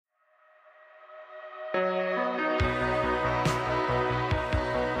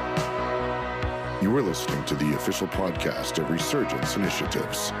You are listening to the official podcast of Resurgence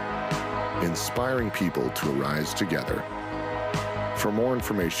Initiatives, inspiring people to arise together. For more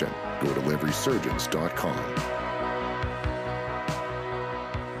information, go to liveresurgence.com.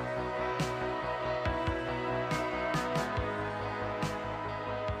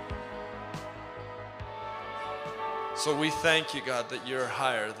 So we thank you, God, that you're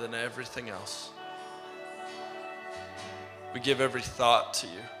higher than everything else. We give every thought to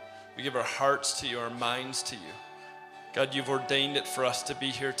you. We give our hearts to you, our minds to you. God, you've ordained it for us to be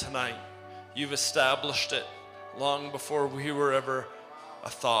here tonight. You've established it long before we were ever a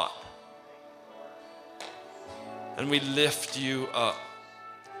thought. And we lift you up.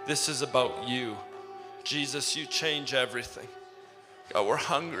 This is about you. Jesus, you change everything. God, we're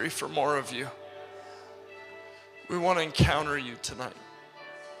hungry for more of you. We want to encounter you tonight.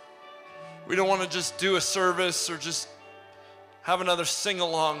 We don't want to just do a service or just have another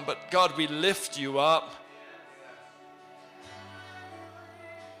sing-along, but God, we lift you up.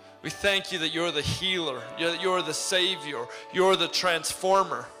 We thank you that you're the healer, that you're the Savior, you're the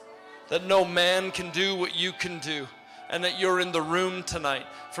transformer, that no man can do what you can do, and that you're in the room tonight.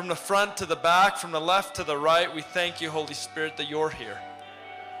 From the front to the back, from the left to the right, we thank you, Holy Spirit, that you're here.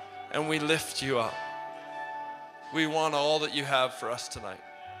 And we lift you up. We want all that you have for us tonight.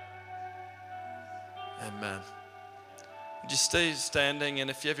 Amen. Would you stay standing? And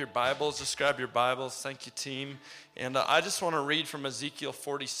if you have your Bibles, just grab your Bibles. Thank you, team. And I just want to read from Ezekiel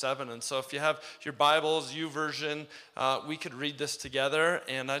 47. And so if you have your Bibles, YouVersion, we could read this together.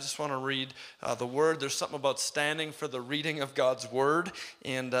 And I just want to read the word. There's something about standing for the reading of God's word.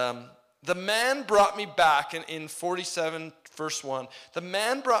 And the man brought me back in 47, verse 1. The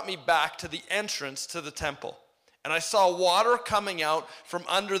man brought me back to the entrance to the temple. And I saw water coming out from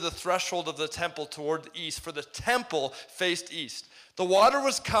under the threshold of the temple toward the east, for the temple faced east. The water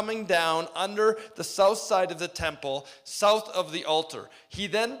was coming down under the south side of the temple, south of the altar. He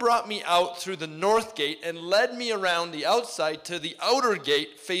then brought me out through the north gate and led me around the outside to the outer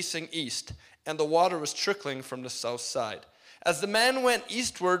gate facing east. And the water was trickling from the south side. As the man went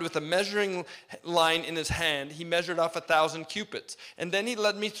eastward with a measuring line in his hand, he measured off 1,000 cubits. And then he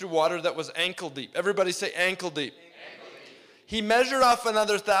led me through water that was ankle deep. Everybody say ankle deep. Ankle deep. He measured off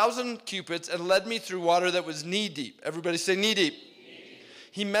another 1,000 cubits and led me through water that was knee deep. Everybody say knee deep.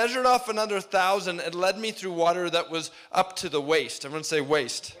 He measured off another 1,000 and led me through water that was up to the waist. Everyone say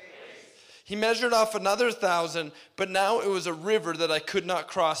waist. He measured off another 1,000, but now it was a river that I could not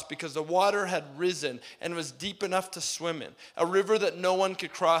cross because the water had risen and was deep enough to swim in, a river that no one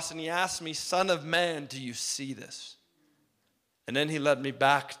could cross. And he asked me, Son of man, do you see this? And then he led me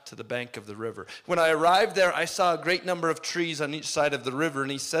back to the bank of the river. When I arrived there, I saw a great number of trees on each side of the river,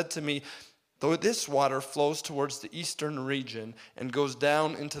 and he said to me, though this water flows towards the eastern region and goes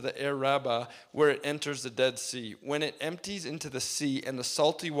down into the Arabah where it enters the Dead Sea, when it empties into the sea and the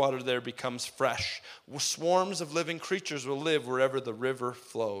salty water there becomes fresh, swarms of living creatures will live wherever the river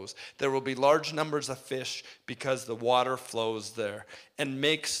flows. There will be large numbers of fish because the water flows there and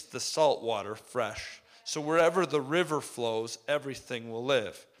makes the salt water fresh. So wherever the river flows, everything will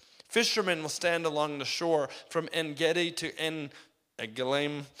live. Fishermen will stand along the shore from En-Gedi to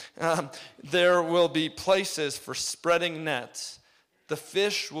En-Eglaim. There will be places for spreading nets. The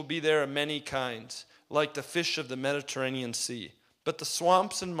fish will be there of many kinds, like the fish of the Mediterranean Sea. But the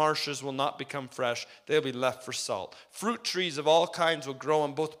swamps and marshes will not become fresh. They'll be left for salt. Fruit trees of all kinds will grow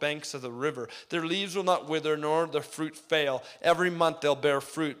on both banks of the river. Their leaves will not wither, nor their fruit fail. Every month they'll bear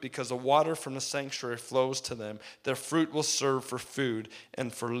fruit because the water from the sanctuary flows to them. Their fruit will serve for food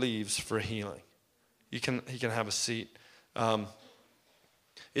and for leaves for healing. He can have a seat.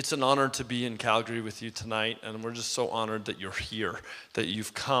 It's an honor to be in Calgary with you tonight, and we're just so honored that you're here, that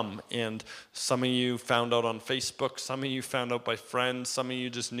you've come. And some of you found out on Facebook, some of you found out by friends, some of you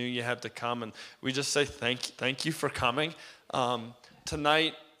just knew you had to come, and we just say thank you for coming.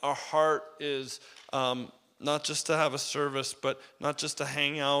 Tonight, our heart is not just to have a service, but not just to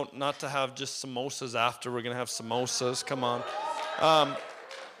hang out, not to have just samosas after. We're going to have samosas, come on.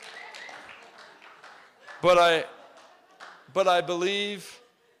 But I believe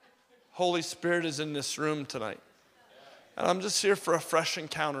Holy Spirit is in this room tonight. And I'm just here for a fresh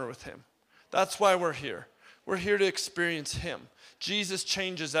encounter with him. That's why we're here. We're here to experience him. Jesus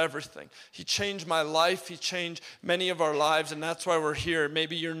changes everything. He changed my life. He changed many of our lives, and that's why we're here.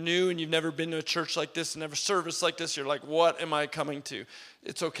 Maybe you're new and you've never been to a church like this, never service like this. You're like, what am I coming to?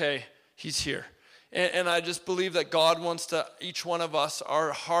 It's okay. He's here. And I just believe that God wants to, each one of us,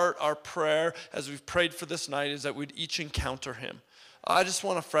 our heart, our prayer, as we've prayed for this night, is that we'd each encounter him. I just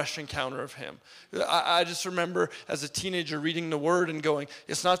want a fresh encounter of him. I just remember as a teenager reading the word and going,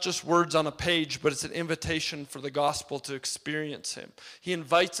 it's not just words on a page, but it's an invitation for the gospel to experience him. He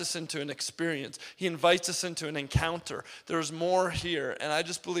invites us into an experience. He invites us into an encounter. There's more here, and I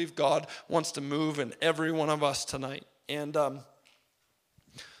just believe God wants to move in every one of us tonight. And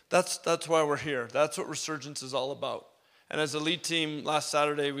that's why we're here. That's what Resurgence is all about. And as a lead team last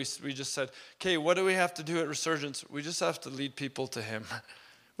Saturday, we just said, okay, what do we have to do at Resurgence? We just have to lead people to him.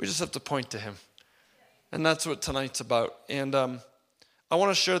 We just have to point to him. And that's what tonight's about. And I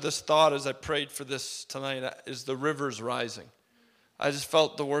want to share this thought as I prayed for this tonight, is the river's rising. I just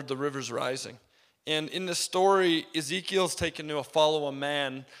felt the word, the river's rising. And in this story, Ezekiel's taken to follow a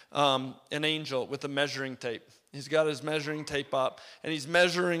man, an angel, with a measuring tape. He's got his measuring tape up, and he's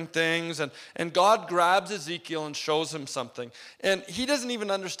measuring things, and God grabs Ezekiel and shows him something. And he doesn't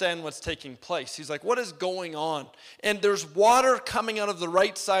even understand what's taking place. He's like, what is going on? And there's water coming out of the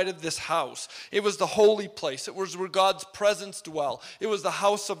right side of this house. It was the holy place. It was where God's presence dwelled. It was the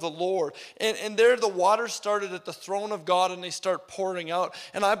house of the Lord. And there the water started at the throne of God, and they start pouring out.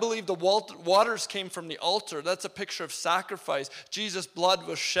 And I believe the waters came from the altar. That's a picture of sacrifice. Jesus' blood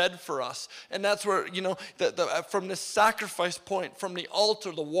was shed for us. And that's where, from this sacrifice point, from the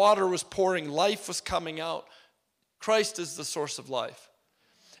altar, the water was pouring, life was coming out. Christ is the source of life.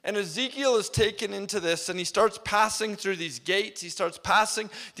 And Ezekiel is taken into this, and he starts passing through these gates. He starts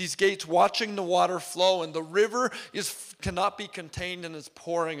passing these gates, watching the water flow, and the river cannot be contained, and it's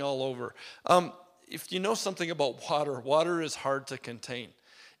pouring all over. If you know something about water is hard to contain.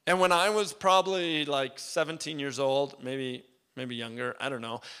 And when I was probably like 17 years old, maybe younger, I don't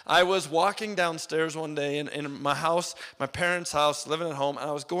know. I was walking downstairs one day in my house, my parents' house, living at home, and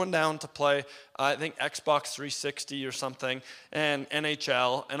I was going down to play, I think, Xbox 360 or something, and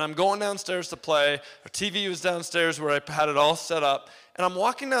NHL, and I'm going downstairs to play. Our TV was downstairs where I had it all set up, and I'm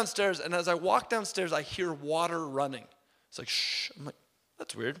walking downstairs, and as I walk downstairs, I hear water running. It's like, shh. I'm like,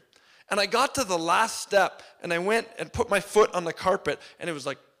 that's weird. And I got to the last step, and I went and put my foot on the carpet, and it was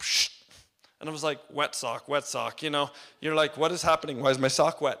like, psh. And I was like, wet sock, You're like, what is happening? Why is my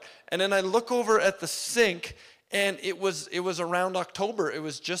sock wet? And then I look over at the sink, and it was around October. It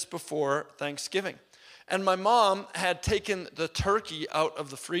was just before Thanksgiving. And my mom had taken the turkey out of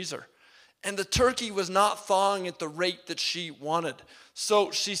the freezer. And the turkey was not thawing at the rate that she wanted.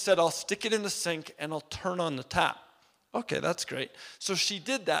 So she said, I'll stick it in the sink, and I'll turn on the tap. Okay, that's great. So she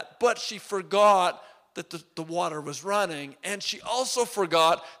did that, but she forgot that the water was running, and she also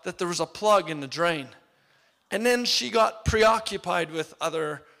forgot that there was a plug in the drain. And then she got preoccupied with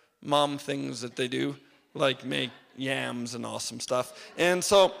other mom things that they do, like make yams and awesome stuff. And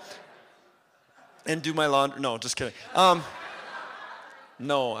do my laundry. No, just kidding.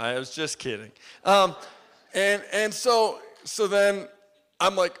 No, I was just kidding. And so then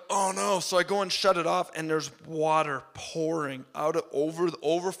I'm like, oh no. So I go and shut it off, and there's water pouring out over the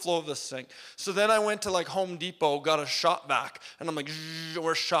overflow of the sink. So then I went to like Home Depot, got a shop vac, and I'm like,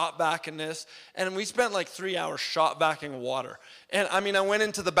 we're shop vacing this. And we spent like 3 hours shop vacuuming water. And I went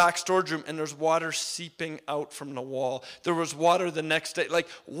into the back storage room, and there's water seeping out from the wall. There was water the next day. Like,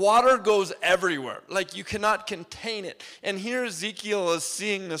 water goes everywhere. Like, you cannot contain it. And here Ezekiel is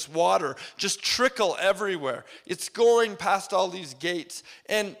seeing this water just trickle everywhere. It's going past all these gates.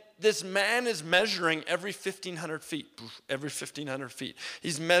 And this man is measuring every 1,500 feet. Every 1,500 feet.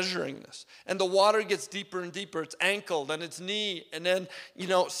 He's measuring this. And the water gets deeper and deeper. It's ankle, then it's knee. And then,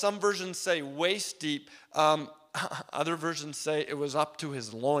 some versions say waist deep. Other versions say it was up to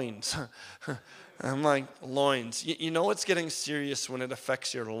his loins. I'm like, loins. You know it's getting serious when it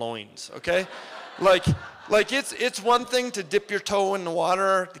affects your loins, okay? like it's one thing to dip your toe in the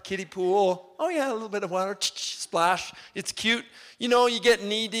water, the kiddie pool. Oh yeah, a little bit of water, splash. It's cute. You get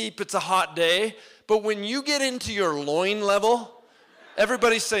knee deep, it's a hot day. But when you get into your loin level,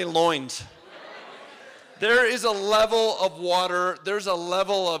 everybody say loins. There is a level of water, there's a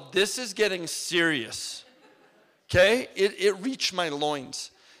level of, this is getting serious. Okay, it reached my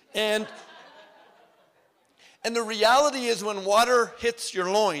loins. And the reality is when water hits your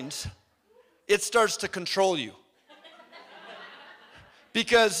loins, it starts to control you.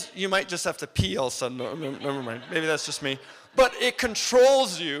 Because you might just have to pee all of a sudden. No, never mind, maybe that's just me. But it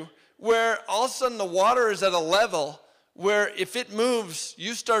controls you where all of a sudden the water is at a level where if it moves,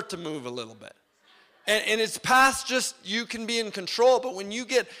 you start to move a little bit. And it's past just, you can be in control, but when you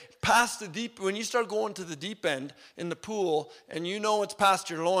get past the deep, when you start going to the deep end in the pool, and it's past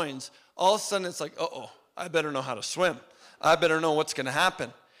your loins, all of a sudden it's like, I better know how to swim. I better know what's going to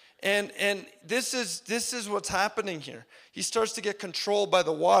happen. And this is what's happening here. He starts to get controlled by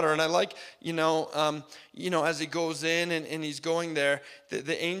the water. And I like, as he goes in and he's going there,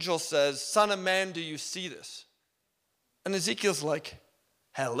 the angel says, "Son of man, do you see this?" And Ezekiel's like,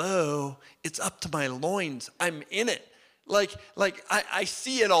 "Hello, it's up to my loins. I'm in it. Like I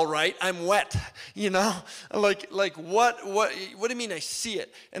see it all right. I'm wet, Like what do you mean I see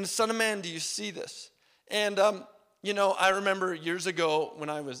it? And Son of man, do you see this?" And I remember years ago when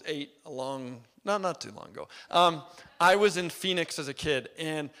I was 8, not too long ago, I was in Phoenix as a kid,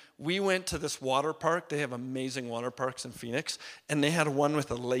 and we went to this water park. They have amazing water parks in Phoenix, and they had one with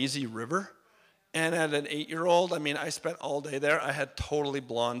a lazy river. And at an 8-year-old, I spent all day there. I had totally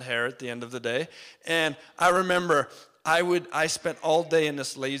blonde hair at the end of the day. And I remember I spent all day in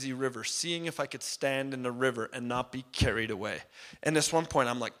this lazy river, seeing if I could stand in the river and not be carried away. And this one point,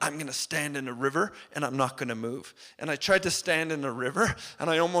 I'm like, I'm going to stand in the river, and I'm not going to move. And I tried to stand in the river, and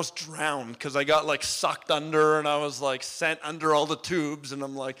I almost drowned because I got sucked under, and I was sent under all the tubes. And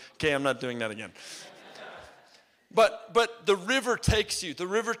I'm like, okay, I'm not doing that again. But the river takes you. The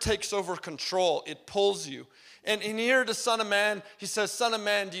river takes over control. It pulls you. And here the Son of Man, he says, "Son of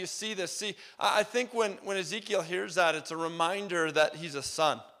man, do you see this?" See, I think when Ezekiel hears that, it's a reminder that he's a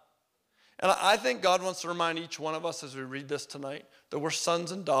son. And I think God wants to remind each one of us as we read this tonight that we're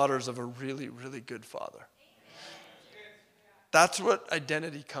sons and daughters of a really, really good Father. That's what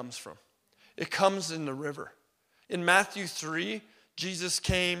identity comes from. It comes in the river. In Matthew 3, Jesus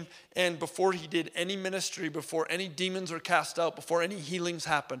came, and before he did any ministry, before any demons were cast out, before any healings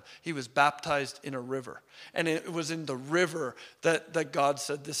happened, he was baptized in a river. And it was in the river that God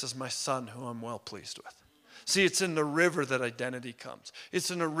said, "This is my son who I'm well pleased with." See, it's in the river that identity comes.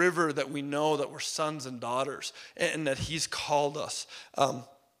 It's in the river that we know that we're sons and daughters and that he's called us.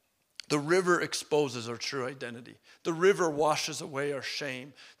 The river exposes our true identity. The river washes away our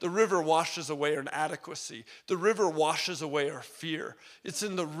shame. The river washes away our inadequacy. The river washes away our fear. It's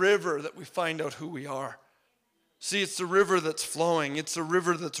in the river that we find out who we are. See, it's the river that's flowing. It's the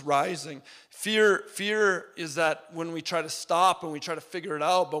river that's rising. Fear is that when we try to stop and we try to figure it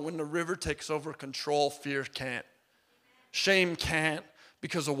out, but when the river takes over control, fear can't. Shame can't,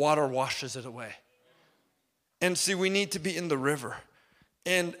 because the water washes it away. And see, we need to be in the river.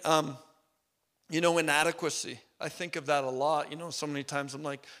 And, inadequacy. I think of that a lot. So many times I'm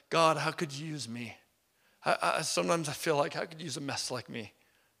like, "God, how could you use me?" Sometimes I feel like, how could you use a mess like me?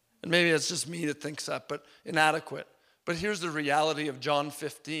 And maybe it's just me that thinks that, but inadequate. But here's the reality of John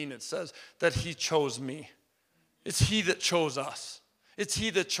 15. It says that he chose me. It's he that chose us. It's he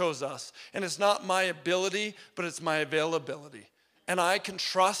that chose us. And it's not my ability, but it's my availability. And I can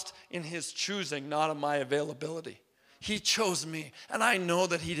trust in his choosing, not in my availability. He chose me, and I know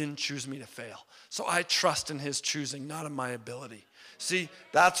that he didn't choose me to fail. So I trust in his choosing, not in my ability. See,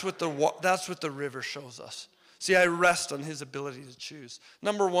 that's what the river shows us. See, I rest on his ability to choose.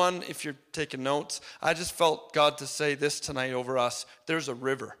 Number one, if you're taking notes, I just felt God to say this tonight over us. There's a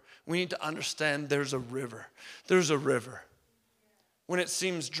river. We need to understand there's a river. There's a river. When it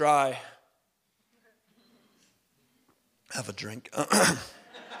seems dry, have a drink.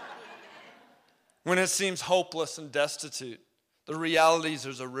 When it seems hopeless and destitute, the reality is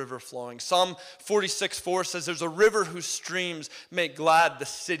there's a river flowing. Psalm 46:4 says there's a river whose streams make glad the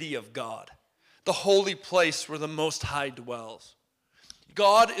city of God, the holy place where the Most High dwells.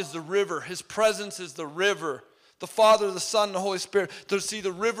 God is the river. His presence is the river. The Father, the Son, and the Holy Spirit. To see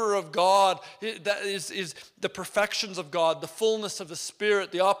the river of God, that is the perfections of God, the fullness of the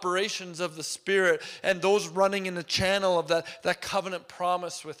Spirit, the operations of the Spirit, and those running in the channel of that covenant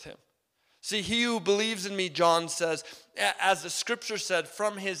promise with him. See, he who believes in me, John says, as the scripture said,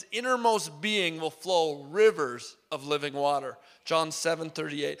 from his innermost being will flow rivers of living water. John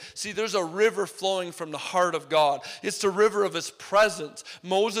 7:38. See, there's a river flowing from the heart of God. It's the river of his presence.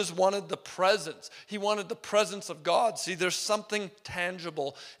 Moses wanted the presence. He wanted the presence of God. See, there's something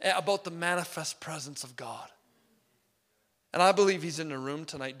tangible about the manifest presence of God. And I believe he's in the room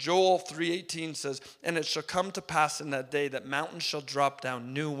tonight. Joel 3:18 says, "And it shall come to pass in that day that mountains shall drop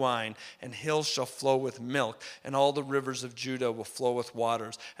down new wine, and hills shall flow with milk, and all the rivers of Judah will flow with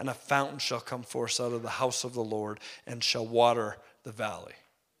waters, and a fountain shall come forth out of the house of the Lord, and shall water the valley."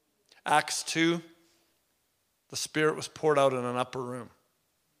 Acts 2, the Spirit was poured out in an upper room,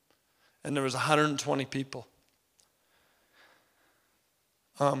 and there was 120 people.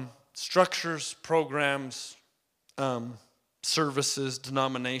 Structures, programs, services,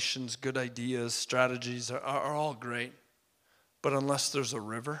 denominations, good ideas, strategies are all great. But unless there's a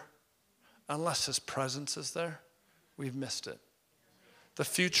river, unless his presence is there, we've missed it. The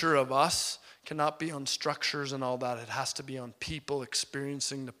future of us cannot be on structures and all that. It has to be on people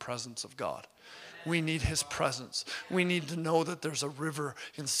experiencing the presence of God. We need his presence. We need to know that there's a river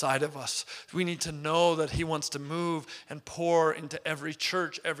inside of us. We need to know that he wants to move and pour into every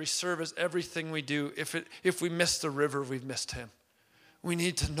church, every service, everything we do. If we miss the river, we've missed him. We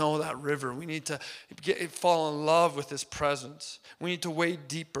need to know that river. We need to fall in love with his presence. We need to wade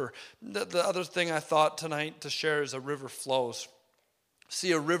deeper. The other thing I thought tonight to share is a river flows.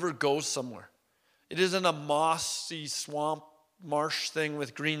 See, a river goes somewhere. It isn't a mossy swamp marsh thing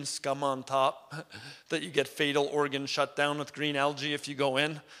with green scum on top that you get fatal organ shut down with green algae if you go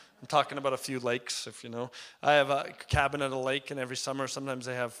in. I'm talking about a few lakes, if you know. I have a cabin at a lake, and every summer sometimes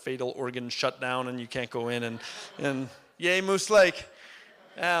they have fatal organ shut down and you can't go in, and yay, Moose Lake.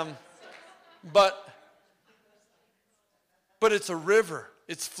 But it's a river.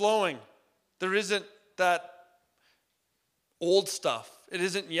 It's flowing. There isn't that old stuff. It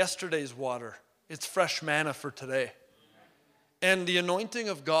isn't yesterday's water. It's fresh manna for today. And the anointing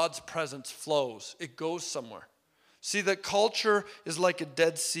of God's presence flows. It goes somewhere. See, that culture is like a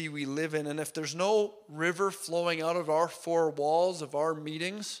Dead Sea we live in. And if there's no river flowing out of our four walls of our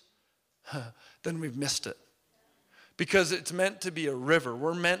meetings, then we've missed it. Because it's meant to be a river.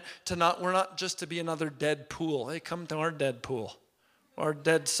 We're not just to be another dead pool. Hey, come to our dead pool. Our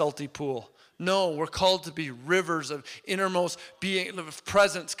dead salty pool. No, we're called to be rivers of innermost being, of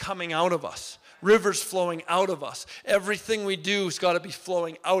presence coming out of us. Rivers flowing out of us. Everything we do has got to be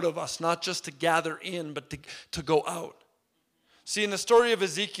flowing out of us, not just to gather in, but to go out. See, in the story of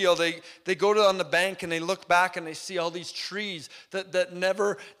Ezekiel, they go on the bank and they look back and they see all these trees that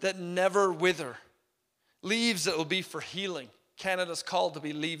never wither. Leaves that will be for healing. Canada's called to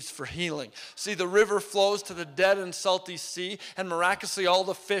be leaves for healing. See, the river flows to the dead and salty sea, and miraculously all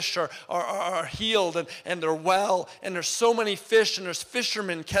the fish are healed and they're well, and there's so many fish, and there's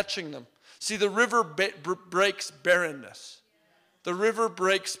fishermen catching them. See, the river breaks barrenness. The river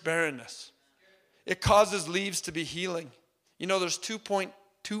breaks barrenness. It causes leaves to be healing. You know, there's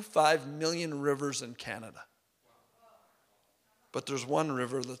 2.25 million rivers in Canada. But there's one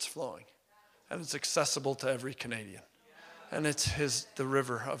river that's flowing, and it's accessible to every Canadian. And it's the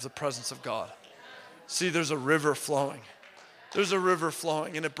river of the presence of God. See, there's a river flowing. There's a river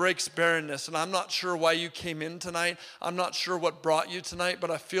flowing, and it breaks barrenness. And I'm not sure why you came in tonight. I'm not sure what brought you tonight,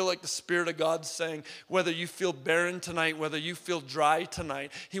 but I feel like the Spirit of God's saying, whether you feel barren tonight, whether you feel dry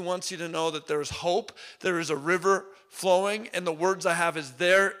tonight, he wants you to know that there is hope. There is a river flowing, and the words I have is,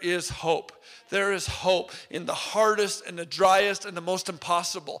 there is hope. There is hope in the hardest and the driest and the most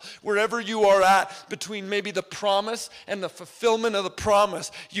impossible. Wherever you are at, between maybe the promise and the fulfillment of the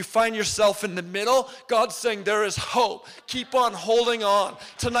promise, you find yourself in the middle. God's saying there is hope. Keep on holding on.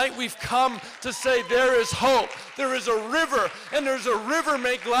 Tonight we've come to say there is hope. There is a river, and there's a river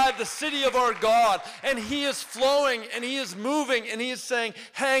make glad the city of our God. And he is flowing, and he is moving, and he is saying,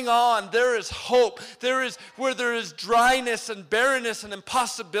 hang on, there is hope. There is, where there is dryness and barrenness and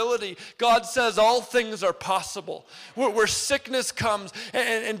impossibility, God says all things are possible. Where sickness comes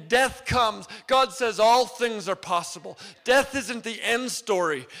and death comes, God says all things are possible. Death isn't the end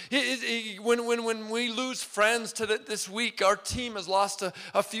story. When we lose friends this week, our team has lost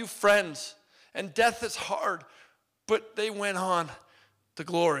a few friends, and death is hard, but they went on to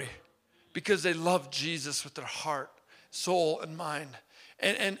glory because they loved Jesus with their heart, soul, and mind.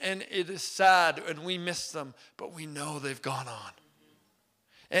 And it is sad, and we miss them, but we know they've gone on.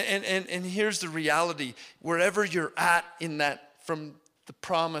 And here's the reality. Wherever you're at in that, from the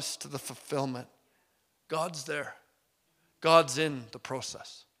promise to the fulfillment, God's there. God's in the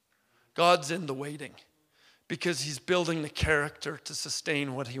process. God's in the waiting, because he's building the character to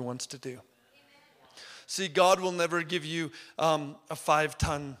sustain what he wants to do. See, God will never give you a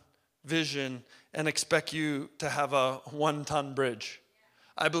 5-ton vision and expect you to have a 1-ton bridge.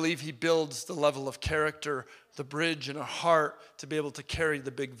 I believe he builds the level of character, the bridge in our heart, to be able to carry the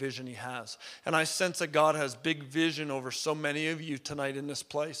big vision he has. And I sense that God has big vision over so many of you tonight in this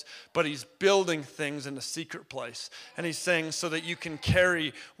place, but he's building things in the secret place. And he's saying so that you can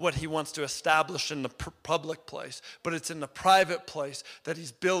carry what he wants to establish in the public place, but it's in the private place that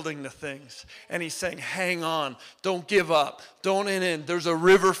he's building the things. And he's saying, hang on, don't give up, don't end. There's a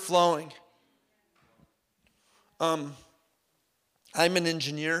river flowing. I'm an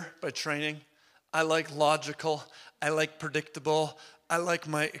engineer by training. I like logical. I like predictable. I like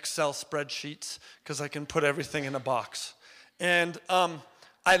my Excel spreadsheets because I can put everything in a box. And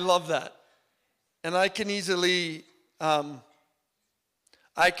I love that. And I can easily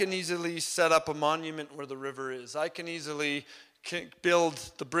set up a monument where the river is. I can easily build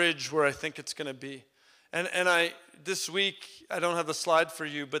the bridge where I think it's going to be. And this week, I don't have the slide for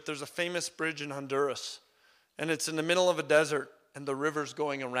you, but there's a famous bridge in Honduras. And it's in the middle of a desert, and the river's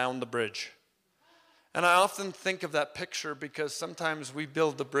going around the bridge. And I often think of that picture because sometimes we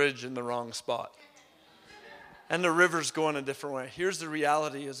build the bridge in the wrong spot. And the river's going a different way. Here's the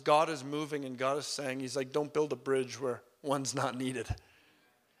reality is God is moving and God is saying, he's like, don't build a bridge where one's not needed.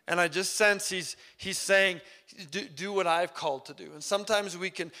 And I just sense he's saying, do what I've called to do. And sometimes we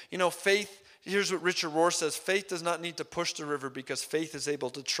can, faith, here's what Richard Rohr says, faith does not need to push the river because faith is able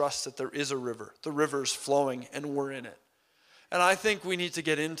to trust that there is a river. The river is flowing and we're in it. And I think we need to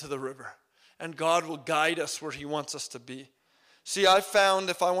get into the river. And God will guide us where he wants us to be. See, I found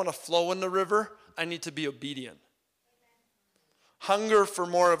if I want to flow in the river, I need to be obedient. Hunger for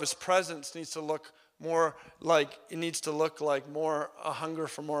more of his presence needs to look more like, it needs to look like more a hunger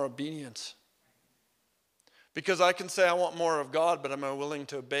for more obedience. Because I can say I want more of God, but am I willing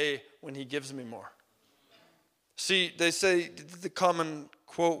to obey when he gives me more? See, they say, the common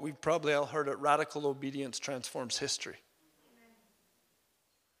quote, we've probably all heard it, radical obedience transforms history.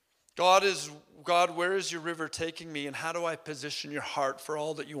 God, where is your river taking me, and how do I position your heart for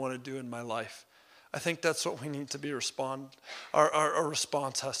all that you want to do in my life? I think that's what we need to be our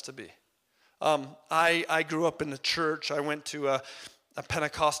response has to be. I grew up in the church. I went to a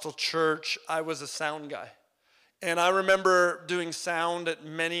Pentecostal church. I was a sound guy. And I remember doing sound at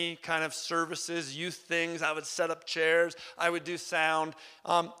many kind of services, youth things. I would set up chairs. I would do sound.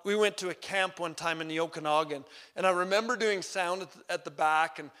 We went to a camp one time in the Okanagan. And I remember doing sound at the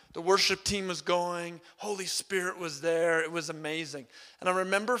back. And the worship team was going. Holy Spirit was there. It was amazing. And I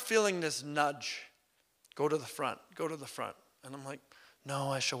remember feeling this nudge. Go to the front. Go to the front. And I'm like, no,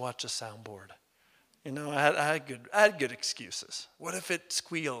 I should watch a soundboard. I had good excuses. What if it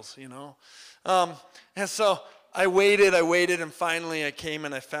squeals, And so I waited, and finally I came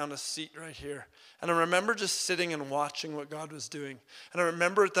and I found a seat right here. And I remember just sitting and watching what God was doing. And I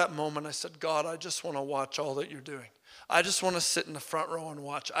remember at that moment I said, God, I just want to watch all that you're doing. I just want to sit in the front row and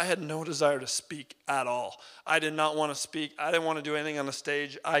watch. I had no desire to speak at all. I did not want to speak. I didn't want to do anything on the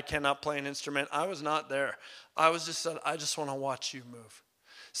stage. I cannot play an instrument. I was not there. I just want to watch you move.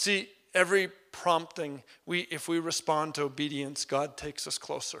 See, every prompting, if we respond to obedience, God takes us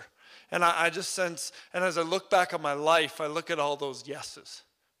closer. And I just sense, and as I look back on my life, I look at all those yeses.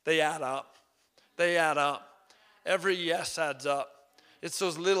 They add up. They add up. Every yes adds up. It's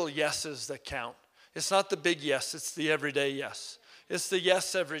those little yeses that count. It's not the big yes, it's the everyday yes. It's the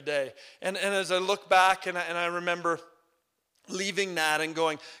yes every day. And as I look back and I remember leaving that and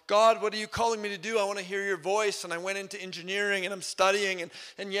going, God, what are you calling me to do? I want to hear your voice. And I went into engineering and I'm studying.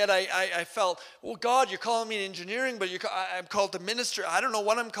 And yet I felt, well, God, you're calling me to engineering, but I'm called to minister. I don't know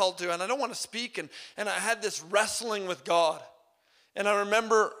what I'm called to, and I don't want to speak. And I had this wrestling with God. And I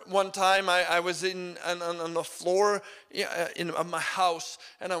remember one time I was on the floor in my house,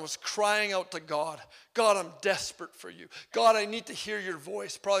 and I was crying out to God, God, I'm desperate for you. God, I need to hear your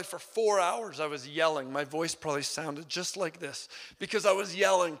voice. Probably for 4 hours I was yelling. My voice probably sounded just like this because I was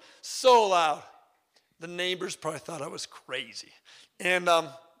yelling so loud. The neighbors probably thought I was crazy. And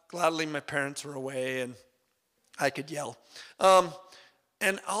gladly my parents were away and I could yell.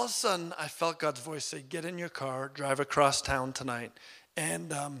 And all of a sudden, I felt God's voice say, get in your car, drive across town tonight,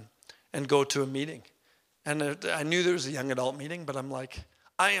 and go to a meeting. And I knew there was a young adult meeting, but I'm like,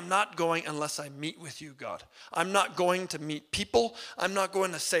 I am not going unless I meet with you, God. I'm not going to meet people. I'm not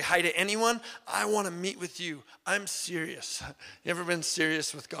going to say hi to anyone. I want to meet with you. I'm serious. You ever been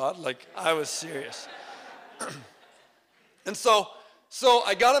serious with God? Like, I was serious. And so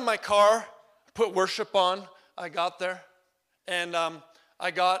I got in my car, put worship on. I got there, and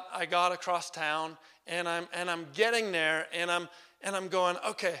I got across town, and I'm getting there, and I'm going,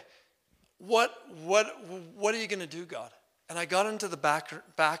 okay, what are you going to do, God? And I got into the back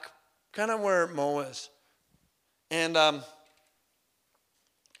kind of where Mo is, and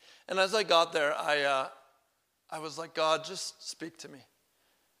as I got there, I was like, God, just speak to me.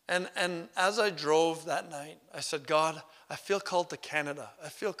 And as I drove that night, I said, God, I feel called to Canada. I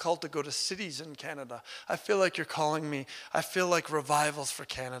feel called to go to cities in Canada. I feel like you're calling me. I feel like revivals for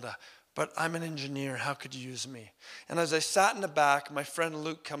Canada. But I'm an engineer. How could you use me? And as I sat in the back, my friend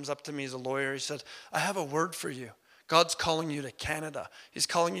Luke comes up to me as a lawyer. He said, I have a word for you. God's calling you to Canada. He's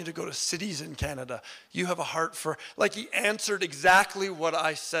calling you to go to cities in Canada. You have a heart for, like he answered exactly what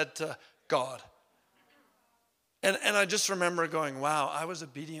I said to God. And I just remember going, wow, I was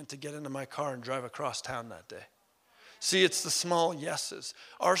obedient to get into my car and drive across town that day. See, it's the small yeses.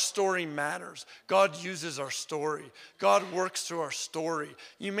 Our story matters. God uses our story. God works through our story.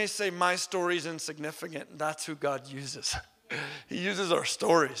 You may say, my story is insignificant. That's who God uses. He uses our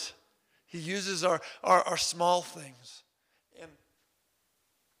stories. He uses our small things. And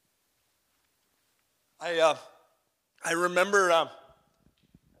I remember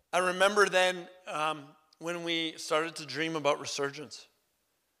then when we started to dream about Resurgence.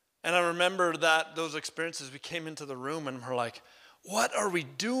 And I remember that those experiences, we came into the room and we're like, what are we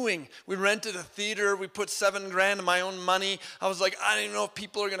doing? We rented a theater. We put $7,000 of my own money. I was like, I don't even know if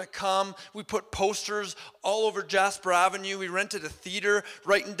people are going to come. We put posters all over Jasper Avenue. We rented a theater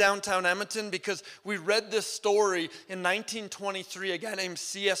right in downtown Edmonton because we read this story in 1923. A guy named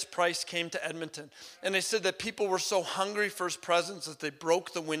C.S. Price came to Edmonton. And they said that people were so hungry for his presence that they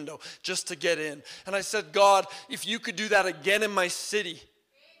broke the window just to get in. And I said, God, if you could do that again in my city,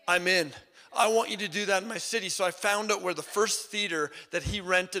 I'm in. I want you to do that in my city. So I found out where the first theater that he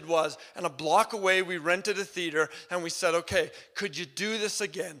rented was. And a block away, we rented a theater. And we said, okay, could you do this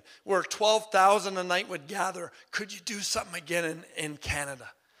again? Where 12,000 a night would gather. Could you do something again in Canada?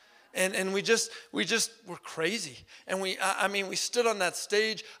 And we just were crazy. And we stood on that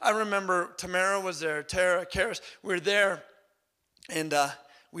stage. I remember Tamara was there, Tara, Karis. We were there. And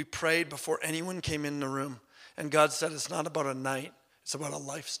we prayed before anyone came in the room. And God said, it's not about a night. It's about a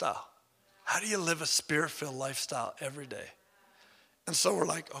lifestyle. How do you live a spirit-filled lifestyle every day? And so we're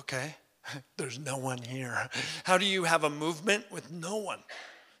like, okay, there's no one here. How do you have a movement with no one?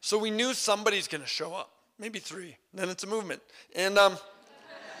 So we knew somebody's going to show up, maybe 3. Then it's a movement. And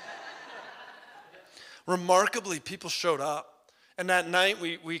remarkably, people showed up. And that night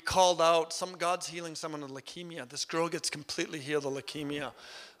we called out, God's healing someone of leukemia. This girl gets completely healed of leukemia.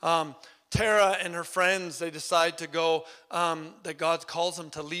 Tara and her friends, they decide to go, that God calls them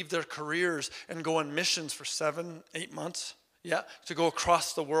to leave their careers and go on missions for 7-8 months. Yeah, to go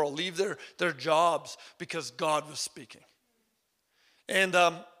across the world, leave their jobs because God was speaking. And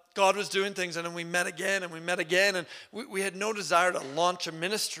God was doing things, and then we met again, and we had no desire to launch a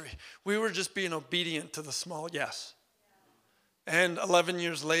ministry. We were just being obedient to the small yes. And 11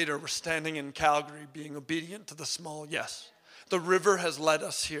 years later, we're standing in Calgary being obedient to the small yes. The river has led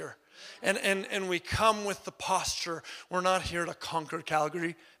us here. And we come with the posture, we're not here to conquer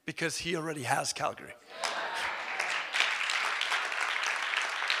Calgary because he already has Calgary.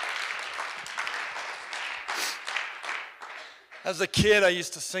 As a kid, I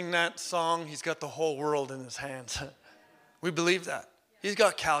used to sing that song, he's got the whole world in his hands. We believe that. He's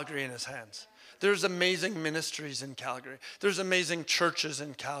got Calgary in his hands. There's amazing ministries in Calgary. There's amazing churches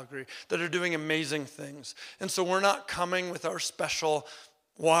in Calgary that are doing amazing things. And so we're not coming with our special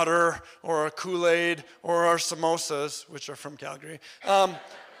water or our Kool-Aid or our samosas, which are from Calgary.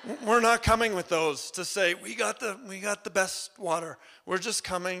 We're not coming with those to say, we got the best water. We're just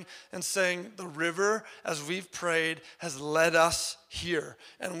coming and saying the river, as we've prayed, has led us here.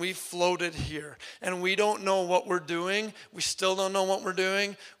 And we've floated here. And we don't know what we're doing. We still don't know what we're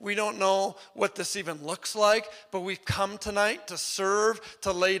doing. We don't know what this even looks like. But we've come tonight to serve,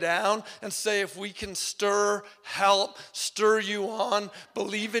 to lay down, and say if we can help, stir you on,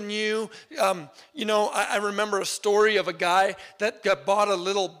 believe in you. I remember a story of a guy that bought a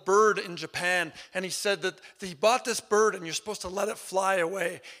little bird in Japan. And he said that he bought this bird and you're supposed to let it fly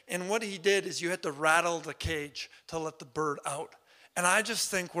away. And what he did is you had to rattle the cage to let the bird out. And I just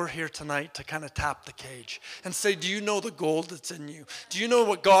think we're here tonight to kind of tap the cage and say, do you know the gold that's in you? Do you know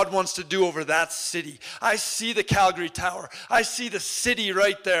what God wants to do over that city? I see the Calgary Tower. I see the city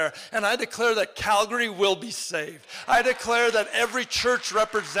right there. And I declare that Calgary will be saved. I declare that every church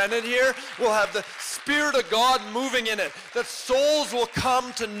represented here will have the Spirit of God moving in it, that souls will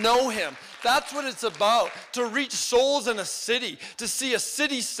come to know him. That's what it's about, to reach souls in a city, to see a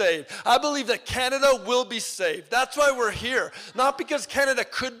city saved. I believe that Canada will be saved. That's why we're here. Not because Canada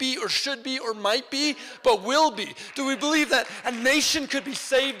could be or should be or might be, but will be. Do we believe that a nation could be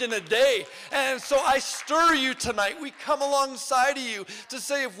saved in a day? And so I stir you tonight. We come alongside of you to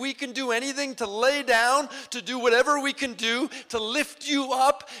say if we can do anything to lay down, to do whatever we can do, to lift you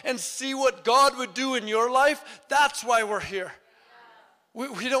up and see what God would do in your life, that's why we're here.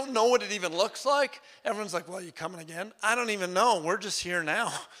 We don't know what it even looks like. Everyone's like, well, you coming again? I don't even know. We're just here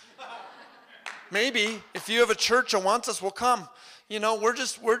now. Maybe if you have a church that wants us, we'll come. We're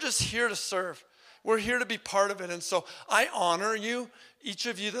just here to serve. We're here to be part of it. And so I honor you, each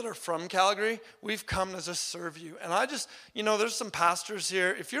of you that are from Calgary. We've come to just serve you. And I just, there's some pastors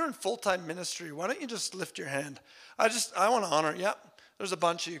here. If you're in full-time ministry, why don't you just lift your hand? I want to honor. Yep, there's a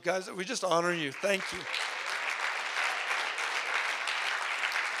bunch of you guys. We just honor you. Thank you.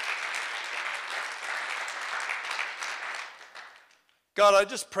 God, I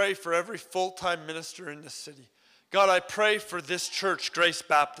just pray for every full-time minister in this city. God, I pray for this church, Grace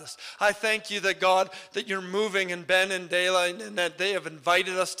Baptist. I thank you that, God, that you're moving in Ben and Dayla and that they have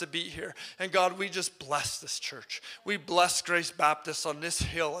invited us to be here. And God, we just bless this church. We bless Grace Baptist on this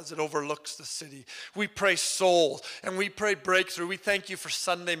hill as it overlooks the city. We pray souls and we pray breakthrough. We thank you for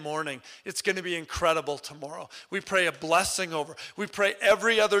Sunday morning. It's going to be incredible tomorrow. We pray a blessing over. We pray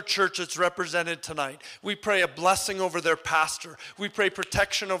every other church that's represented tonight. We pray a blessing over their pastor. We pray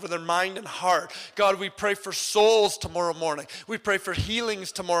protection over their mind and heart. God, we pray for souls tomorrow morning. We pray for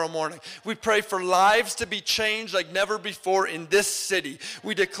healings tomorrow morning. We pray for lives to be changed like never before in this city.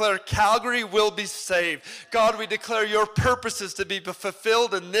 We declare Calgary will be saved. God, we declare your purposes to be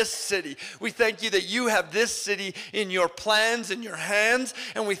fulfilled in this city. We thank you that you have this city in your plans, in your hands,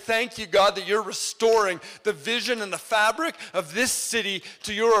 and we thank you, God, that you're restoring the vision and the fabric of this city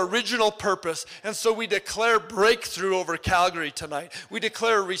to your original purpose. And so we declare breakthrough over Calgary tonight. We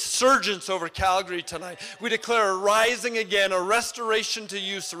declare resurgence over Calgary tonight. We declare a rising again, a restoration to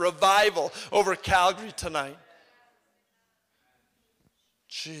use, a revival over Calgary tonight.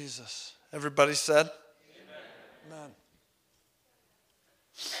 Jesus. Everybody said? Amen. Amen.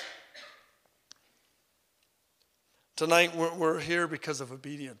 Tonight we're here because of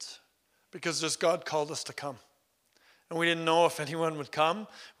obedience, because just God called us to come. And we didn't know if anyone would come.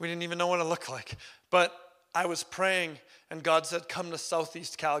 We didn't even know what it looked like. But I was praying and God said, come to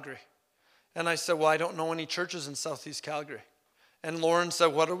Southeast Calgary. And I said, well, I don't know any churches in Southeast Calgary. And Lauren said,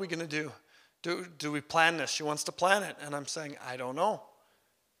 what are we going to do? Do we plan this? She wants to plan it. And I'm saying, I don't know.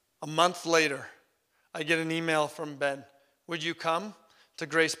 A month later, I get an email from Ben. Would you come to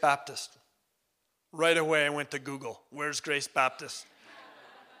Grace Baptist? Right away, I went to Google. Where's Grace Baptist?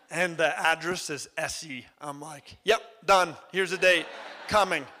 And the address is SE. I'm like, yep, done. Here's a date.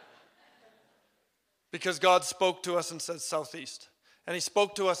 Coming. Because God spoke to us and said Southeast. And he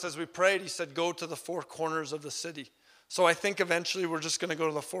spoke to us as we prayed. He said, go to the four corners of the city. So I think eventually we're just going to go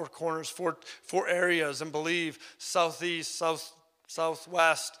to the four corners, four areas, and believe southeast,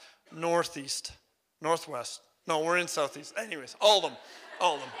 southwest, northeast, northwest. No, we're in southeast. Anyways, all of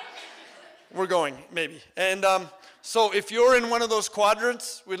them. We're going, maybe. And so if you're in one of those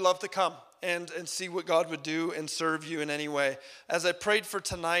quadrants, we'd love to come and see what God would do and serve you in any way. As I prayed for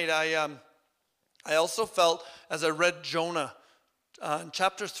tonight, I also felt, as I read Jonah, in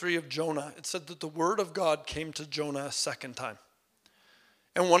chapter 3 of Jonah, it said that the word of God came to Jonah a second time.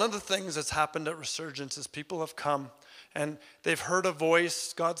 And one of the things that's happened at Resurgence is people have come and they've heard a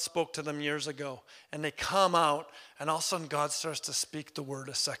voice. God spoke to them years ago. And they come out and all of a sudden God starts to speak the word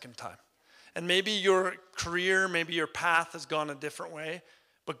a second time. And maybe your career, maybe your path has gone a different way.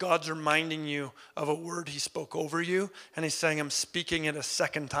 But God's reminding you of a word he spoke over you. And he's saying, I'm speaking it a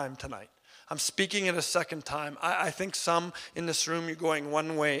second time tonight. I'm speaking it a second time. I think some in this room, you're going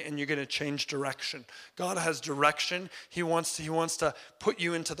one way and you're going to change direction. God has direction. He wants to put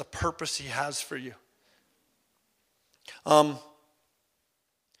you into the purpose he has for you.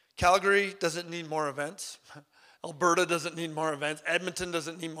 Calgary doesn't need more events. Alberta doesn't need more events. Edmonton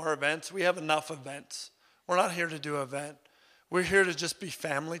doesn't need more events. We have enough events. We're not here to do an event. We're here to just be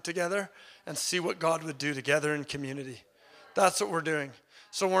family together and see what God would do together in community. That's what we're doing.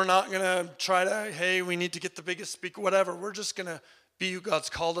 So we're not going to try to, hey, we need to get the biggest speaker, whatever. We're just going to be who God's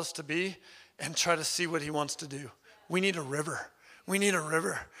called us to be and try to see what he wants to do. We need a river. We need a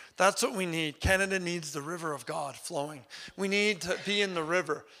river. That's what we need. Canada needs the river of God flowing. We need to be in the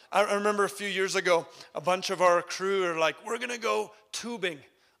river. I remember a few years ago, a bunch of our crew are like, we're going to go tubing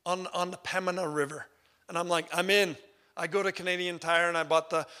on the Pembina River. And I'm like, I'm in. I go to Canadian Tire and I bought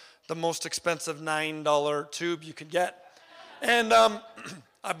the most expensive $9 tube you could get. And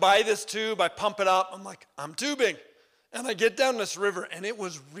I buy this tube, I pump it up, I'm like, I'm tubing. And I get down this river and it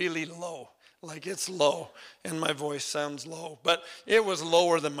was really low. Like it's low and my voice sounds low, but it was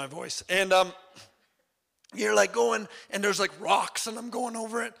lower than my voice. And you're like going and there's like rocks and I'm going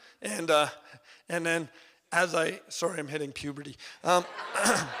over it. And then sorry, I'm hitting puberty.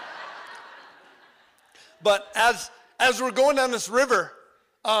 But as we're going down this river,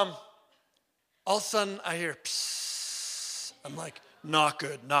 all of a sudden I hear psst. I'm like, not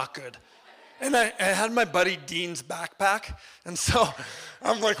good. And I had my buddy Dean's backpack. And so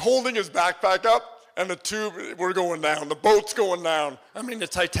I'm like holding his backpack up and the tube, we're going down. The boat's going down. I mean, the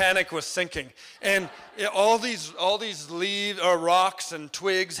Titanic was sinking. And all these leaves or rocks and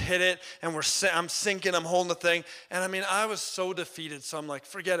twigs hit it. And I'm sinking, I'm holding the thing. And I mean, I was so defeated. So I'm like,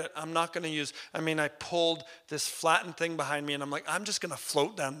 forget it. I'm not going to use, I pulled this flattened thing behind me and I'm like, I'm just going to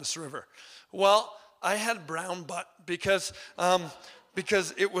float down this river. Well, I had brown butt because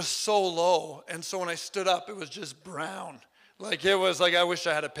it was so low. And so when I stood up, it was just brown. Like it was like, I wish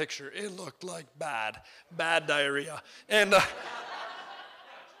I had a picture. It looked like bad diarrhea. And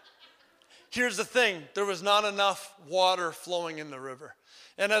here's the thing, there was not enough water flowing in the river.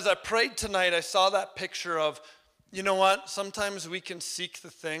 And as I prayed tonight, I saw that picture of, you know what, sometimes we can seek the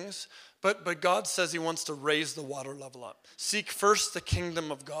things, but God says he wants to raise the water level up. Seek first the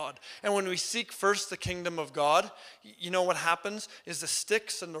kingdom of God. And when we seek first the kingdom of God, you know what happens is the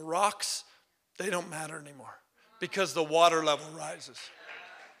sticks and the rocks, they don't matter anymore because the water level rises.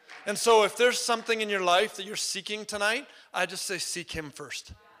 And so if there's something in your life that you're seeking tonight, I just say seek him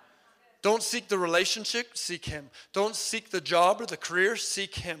first. Don't seek the relationship, seek him. Don't seek the job or the career,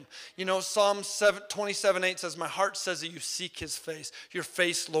 seek him. You know, Psalm 27:8 says, my heart says that you seek his face. Your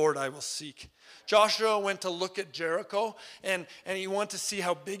face, Lord, I will seek. Joshua went to look at Jericho, and he wanted to see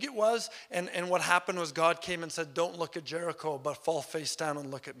how big it was. And what happened was God came and said, don't look at Jericho, but fall face down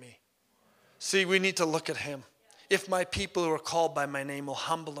and look at me. See, we need to look at him. If my people who are called by my name will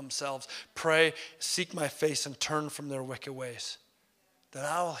humble themselves, pray, seek my face, and turn from their wicked ways, then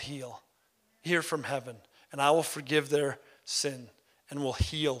I will hear from heaven, and I will forgive their sin and will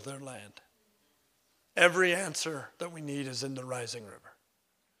heal their land. Every answer that we need is in the rising river.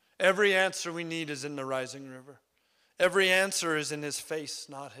 Every answer we need is in the rising river. Every answer is in his face,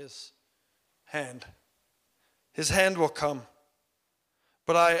 not his hand. His hand will come.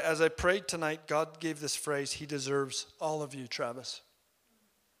 But as I prayed tonight, God gave this phrase, he deserves all of you, Travis.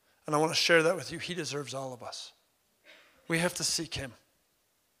 And I want to share that with you. He deserves all of us. We have to seek him.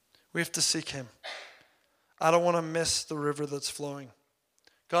 We have to seek him. I don't want to miss the river that's flowing.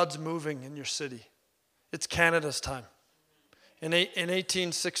 God's moving in your city. It's Canada's time. In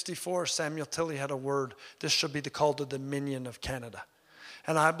 1864, Samuel Tilley had a word. This shall be called the Dominion of Canada.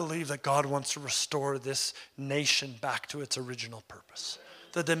 And I believe that God wants to restore this nation back to its original purpose.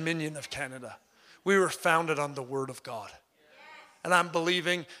 The Dominion of Canada. We were founded on the Word of God. And I'm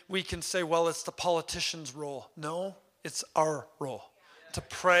believing we can say, well, it's the politician's role. No, it's our role. To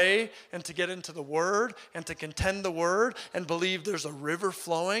pray and to get into the Word and to contend the Word and believe there's a river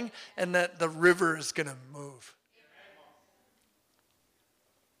flowing and that the river is going to move.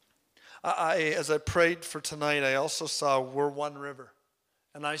 As I prayed for tonight, I also saw we're one river.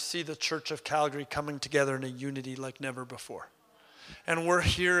 And I see the Church of Calgary coming together in a unity like never before. And we're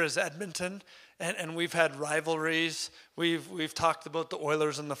here as Edmonton, and we've had rivalries. We've talked about the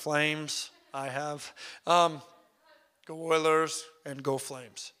Oilers and the Flames. I have. Go Oilers and go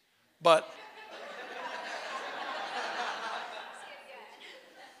Flames. But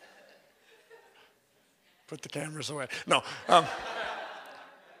put the cameras away. No.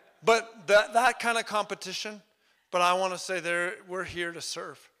 But that kind of competition, but I want to say we're here to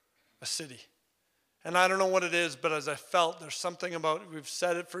serve a city. And I don't know what it is, but as I felt, there's something about, we've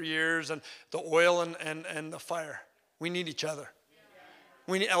said it for years, and the oil and the fire. We need each other.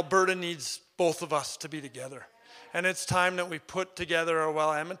 Alberta needs both of us to be together. And it's time that we put together,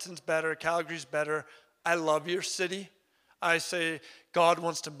 well, Edmonton's better, Calgary's better. I love your city. I say God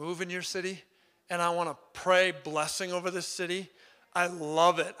wants to move in your city. And I want to pray blessing over this city. I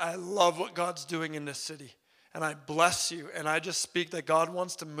love it. I love what God's doing in this city. And I bless you. And I just speak that God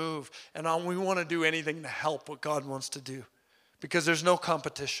wants to move. And we want to do anything to help what God wants to do. Because there's no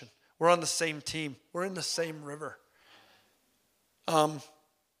competition. We're on the same team. We're in the same river.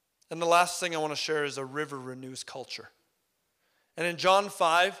 And the last thing I want to share is a river renews culture. And in John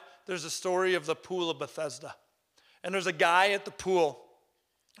 5, there's a story of the pool of Bethesda. And there's a guy at the pool.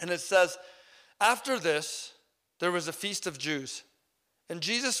 And it says, after this, there was a feast of Jews. And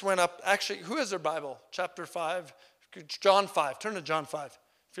Jesus went up, actually, who has their Bible? Chapter 5, John 5. Turn to John 5,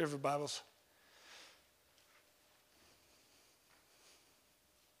 if you have your Bibles.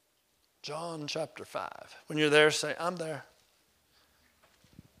 John chapter 5. When you're there, say, I'm there.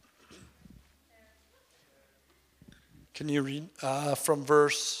 Can you read from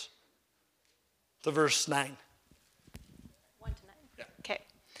verse 9? 1 to 9. Yeah. Okay.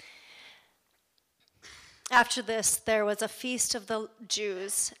 After this, there was a feast of the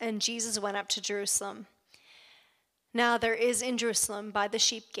Jews, and Jesus went up to Jerusalem. Now there is in Jerusalem by the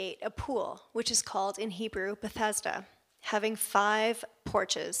sheep gate a pool, which is called in Hebrew Bethesda, having 5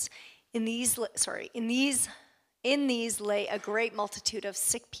 porches. In these lay a great multitude of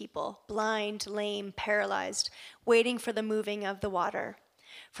sick people, blind, lame, paralyzed, waiting for the moving of the water.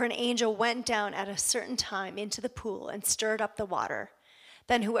 For an angel went down at a certain time into the pool and stirred up the water.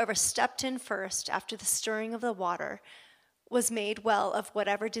 Then whoever stepped in first after the stirring of the water was made well of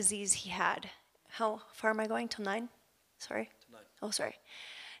whatever disease he had. How far am I going? Till 9? Sorry? Till 9. Oh, sorry.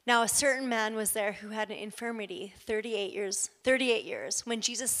 Now a certain man was there who had an infirmity 38 years. When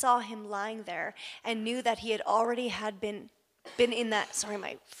Jesus saw him lying there and knew that he had already been been in that, sorry,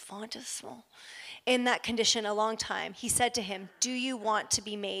 my font is small, in that condition a long time, he said to him, "Do you want to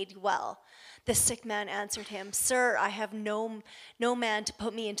be made well?" The sick man answered him, "Sir, I have no man to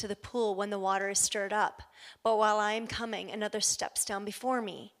put me into the pool when the water is stirred up. But while I am coming, another steps down before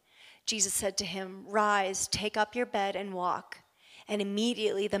me." Jesus said to him, "Rise, take up your bed and walk." And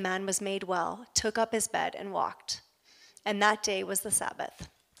immediately the man was made well, took up his bed and walked. And that day was the Sabbath.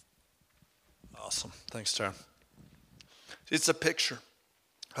 Awesome. Thanks, Tara. It's a picture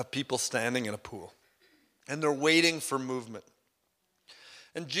of people standing in a pool, and they're waiting for movement.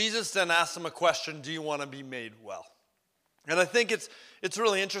 And Jesus then asks them a question, do you want to be made well? And I think it's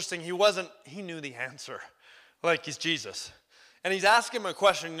really interesting. He knew the answer, like he's Jesus. And he's asking him a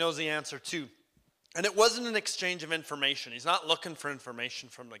question he knows the answer to. And it wasn't an exchange of information. He's not looking for information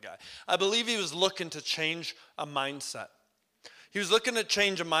from the guy. I believe he was looking to change a mindset. He was looking to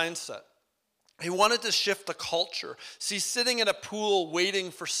change a mindset. He wanted to shift the culture. See, sitting in a pool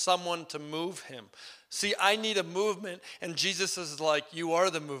waiting for someone to move him. See, I need a movement, and Jesus is like, you are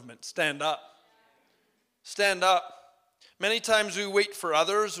the movement. Stand up. Stand up. Many times we wait for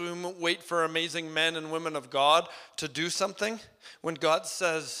others. We wait for amazing men and women of God to do something. When God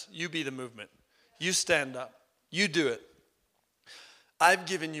says, you be the movement. You stand up. You do it. I've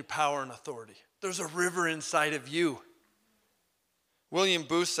given you power and authority. There's a river inside of you. William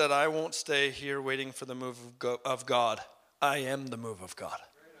Booth said, I won't stay here waiting for the move of God. I am the move of God.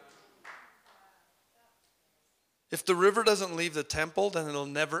 If the river doesn't leave the temple, then it'll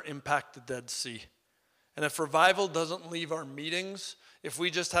never impact the Dead Sea. And if revival doesn't leave our meetings, if we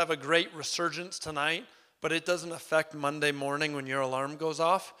just have a great resurgence tonight, but it doesn't affect Monday morning when your alarm goes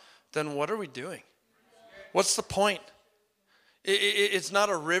off, then what are we doing? What's the point? It's not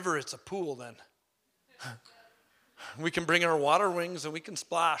a river, it's a pool then. We can bring our water wings and we can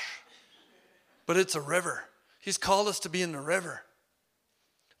splash. But it's a river. He's called us to be in the river.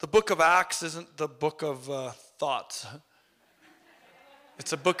 The book of Acts isn't the book of thoughts.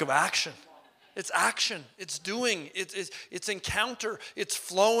 It's a book of action. It's action. It's doing. It's encounter. It's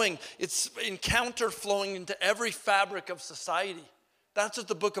flowing. It's encounter flowing into every fabric of society. That's what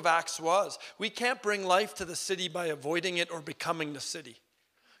the book of Acts was. We can't bring life to the city by avoiding it or becoming the city.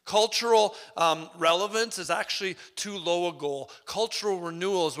 Cultural relevance is actually too low a goal. Cultural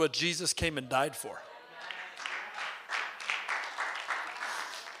renewal is what Jesus came and died for.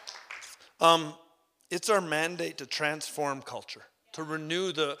 It's our mandate to transform culture, to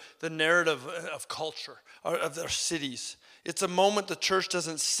renew the narrative of culture, of our cities. It's a moment the church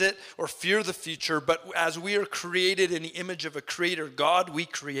doesn't sit or fear the future, but as we are created in the image of a creator God, we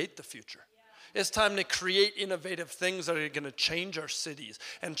create the future. It's time to create innovative things that are going to change our cities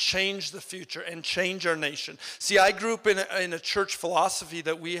and change the future and change our nation. See, I grew up in a church philosophy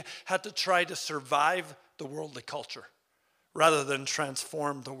that we had to try to survive the worldly culture rather than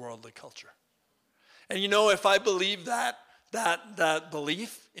transform the worldly culture. And you know, if I believe that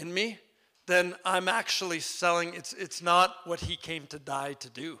belief in me, then I'm actually selling, it's not what he came to die to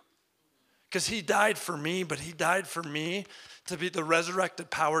do. Because he died for me, but he died for me to be the resurrected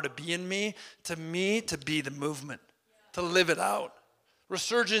power to be in me to be the movement, to live it out.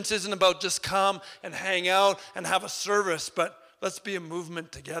 Resurgence isn't about just come and hang out and have a service, but let's be a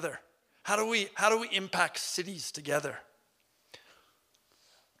movement together. How do we impact cities together?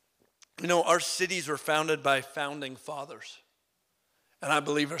 You know, our cities were founded by founding fathers. And I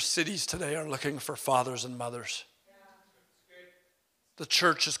believe our cities today are looking for fathers and mothers. The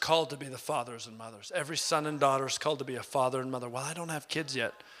church is called to be the fathers and mothers. Every son and daughter is called to be a father and mother. Well, I don't have kids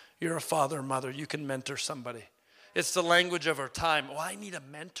yet. You're a father and mother. You can mentor somebody. It's the language of our time. Well, I need a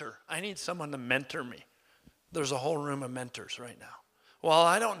mentor. I need someone to mentor me. There's a whole room of mentors right now. Well,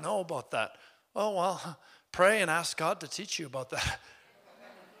 I don't know about that. Oh, well, pray and ask God to teach you about that.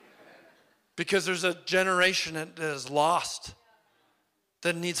 Because there's a generation that is lost,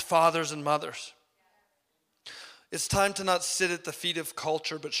 that needs fathers and mothers. It's time to not sit at the feet of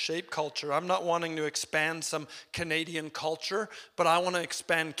culture, but shape culture. I'm not wanting to expand some Canadian culture, but I want to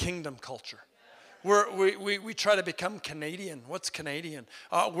expand kingdom culture. We try to become Canadian. What's Canadian?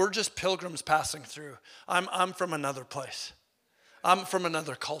 We're just pilgrims passing through. I'm from another place. I'm from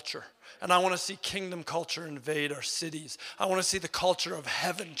another culture. And I want to see kingdom culture invade our cities. I want to see the culture of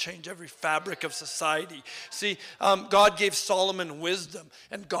heaven change every fabric of society. See, God gave Solomon wisdom.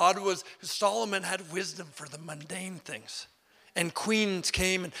 And Solomon had wisdom for the mundane things. And queens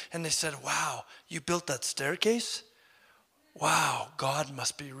came and they said, wow, you built that staircase? Wow, God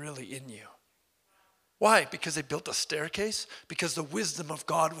must be really in you. Why? Because they built a staircase? Because the wisdom of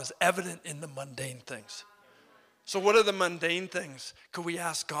God was evident in the mundane things. So what are the mundane things could we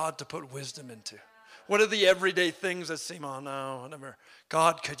ask God to put wisdom into? What are the everyday things that seem, oh no, whatever.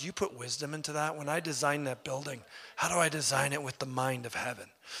 God, could you put wisdom into that? When I design that building, how do I design it with the mind of heaven?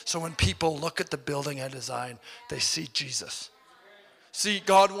 So when people look at the building I design, they see Jesus. See,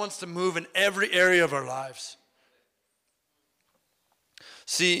 God wants to move in every area of our lives.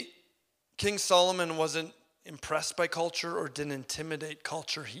 See, King Solomon wasn't impressed by culture or didn't intimidate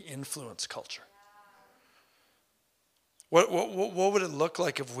culture. He influenced culture. What would it look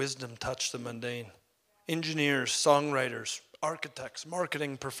like if wisdom touched the mundane? Engineers, songwriters, architects,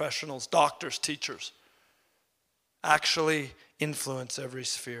 marketing professionals, doctors, teachers actually influence every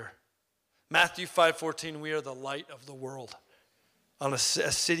sphere. Matthew 5:14, we are the light of the world. A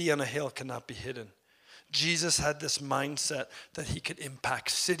city on a hill cannot be hidden. Jesus had this mindset that he could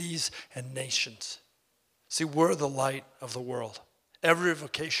impact cities and nations. See, we're the light of the world. Every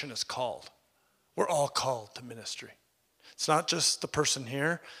vocation is called. We're all called to ministry. It's not just the person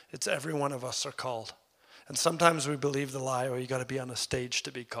here, it's every one of us are called. And sometimes we believe the lie, oh, you got to be on a stage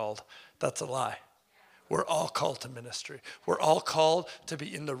to be called. That's a lie. We're all called to ministry. We're all called to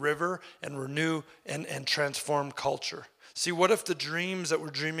be in the river and renew and transform culture. See, what if the dreams that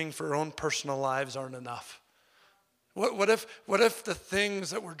we're dreaming for our own personal lives aren't enough? What if the things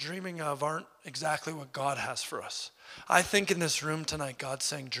that we're dreaming of aren't exactly what God has for us? I think in this room tonight, God's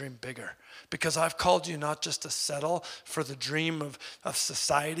saying dream bigger. Because I've called you not just to settle for the dream of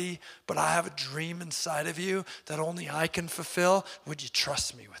society, but I have a dream inside of you that only I can fulfill. Would you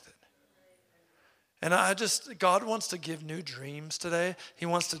trust me with it? And God wants to give new dreams today. He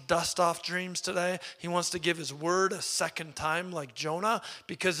wants to dust off dreams today. He wants to give his word a second time like Jonah,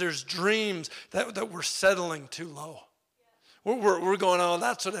 because there's dreams that we're settling too low. We're going, oh,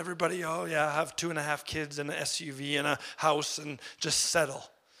 that's what everybody, oh yeah, I have 2.5 kids and an SUV and a house and just settle.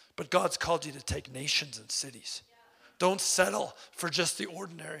 But God's called you to take nations and cities. Don't settle for just the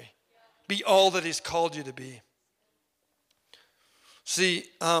ordinary. Be all that he's called you to be. See,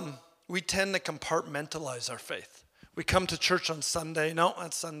 we tend to compartmentalize our faith. We come to church on Sunday, no,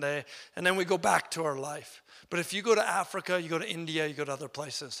 that's Sunday, and then we go back to our life. But if you go to Africa, you go to India, you go to other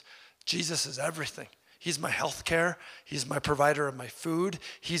places, Jesus is everything. He's my health care. He's my provider of my food.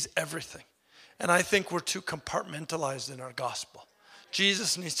 He's everything. And I think we're too compartmentalized in our gospel.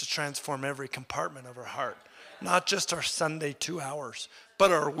 Jesus needs to transform every compartment of our heart, not just our Sunday 2 hours, but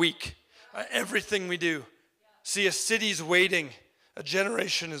our week, everything we do. See, a city's waiting. A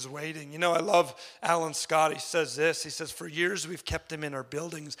generation is waiting. You know, I love Alan Scott. He says this. He says, for years we've kept him in our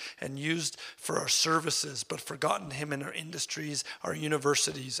buildings and used for our services, but forgotten him in our industries, our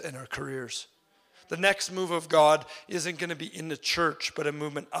universities, and our careers. The next move of God isn't going to be in the church, but a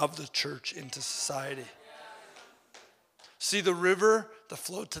movement of the church into society. See, the river that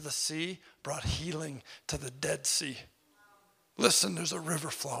flowed to the sea brought healing to the Dead Sea. Listen, there's a river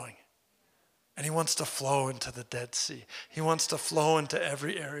flowing. And he wants to flow into the Dead Sea. He wants to flow into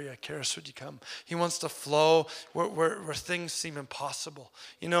every area. Karis, would you come? He wants to flow where things seem impossible.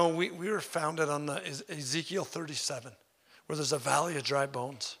 You know, we were founded on the Ezekiel 37, where there's a valley of dry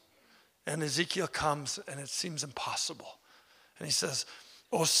bones. And Ezekiel comes and it seems impossible. And he says,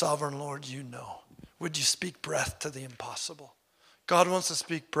 oh, sovereign Lord, you know. Would you speak breath to the impossible? God wants to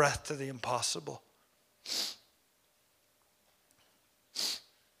speak breath to the impossible.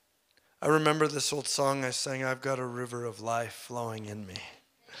 I remember this old song I sang, I've got a river of life flowing in me.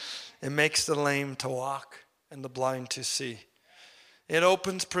 It makes the lame to walk and the blind to see. It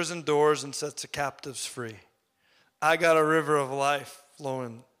opens prison doors and sets the captives free. I got a river of life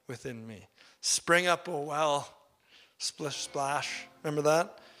flowing within me. Spring up a well, splish splash, remember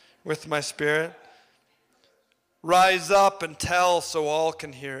that? With my spirit. Rise up and tell so all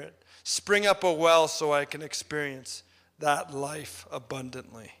can hear it. Spring up a well so I can experience that life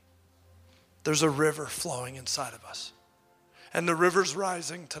abundantly. There's a river flowing inside of us. And the river's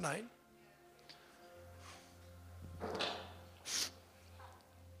rising tonight.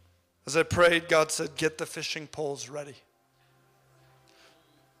 As I prayed, God said, get the fishing poles ready.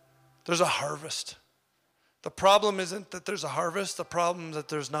 There's a harvest. The problem isn't that there's a harvest. The problem is that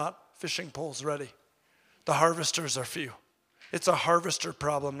there's not fishing poles ready. The harvesters are few. It's a harvester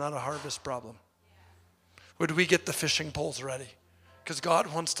problem, not a harvest problem. Would we get the fishing poles ready? Because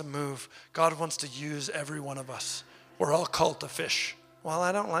God wants to move. God wants to use every one of us. We're all called to fish. Well,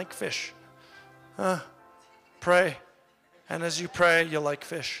 I don't like fish. Pray. And as you pray, you'll like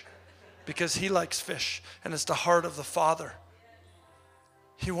fish. Because he likes fish. And it's the heart of the Father.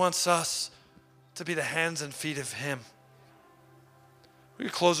 He wants us to be the hands and feet of him. We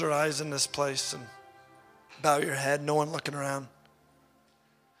close our eyes in this place and bow your head, no one looking around.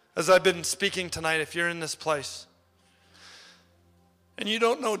 As I've been speaking tonight, if you're in this place, and you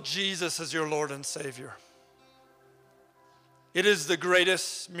don't know Jesus as your Lord and Savior, it is the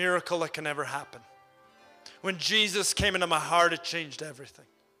greatest miracle that can ever happen. When Jesus came into my heart, it changed everything.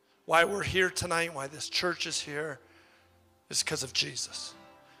 Why we're here tonight, why this church is here, is because of Jesus.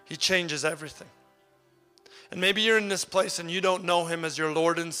 He changes everything. And maybe you're in this place and you don't know him as your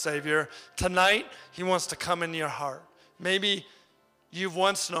Lord and Savior. Tonight, he wants to come into your heart. Maybe you've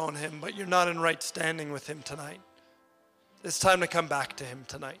once known him, but you're not in right standing with him tonight. It's time to come back to him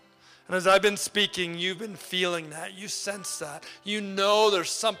tonight. And as I've been speaking, you've been feeling that. You sense that. You know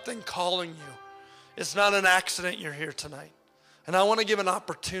there's something calling you. It's not an accident you're here tonight. And I want to give an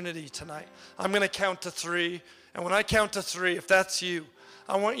opportunity tonight. I'm going to count to 3. And when I count to 3, if that's you,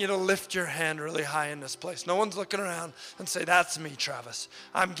 I want you to lift your hand really high in this place. No one's looking around and say, that's me, Travis.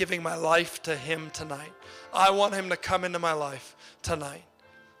 I'm giving my life to him tonight. I want him to come into my life tonight.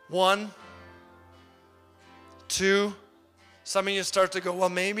 1, 2. Some of you start to go, well,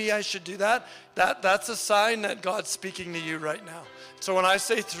 maybe I should do that. That's a sign that God's speaking to you right now. So when I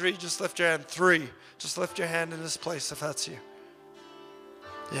say 3, just lift your hand. 3. Just lift your hand in this place if that's you.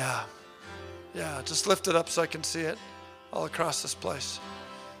 Yeah. Yeah, just lift it up so I can see it all across this place.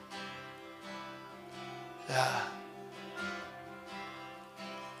 Yeah.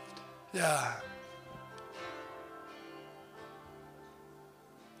 Yeah.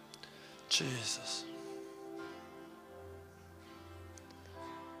 Jesus.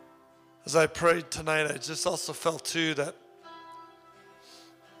 As I prayed tonight, I just also felt too that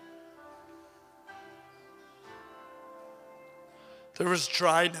there was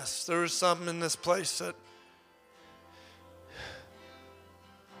dryness. There was something in this place that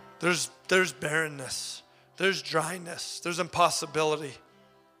there's barrenness. There's dryness. There's impossibility.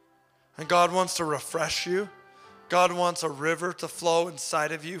 And God wants to refresh you. God wants a river to flow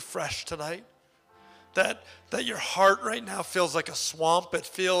inside of you fresh tonight. That your heart right now feels like a swamp. It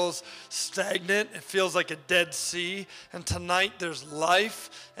feels stagnant. It feels like a dead sea. And tonight there's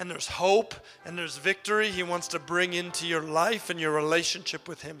life and there's hope and there's victory he wants to bring into your life and your relationship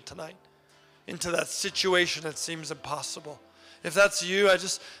with him tonight. Into that situation that seems impossible. If that's you,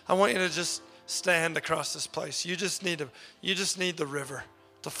 I want you to just stand across this place. You just need the river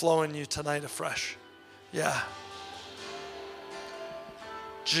to flow in you tonight afresh. Yeah.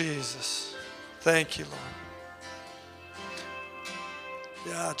 Jesus. Thank you, Lord.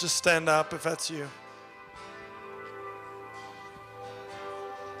 Yeah, just stand up if that's you.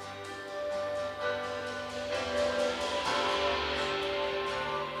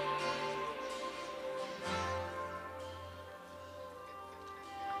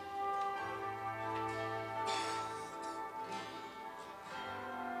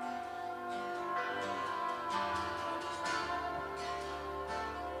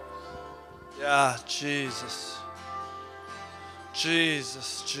 Yeah, Jesus.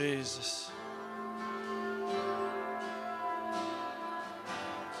 Jesus, Jesus.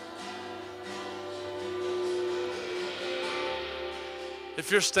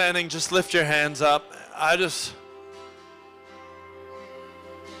 If you're standing, just lift your hands up.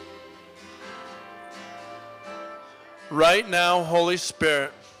 Right now, Holy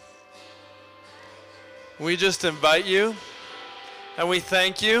Spirit, we just invite you and we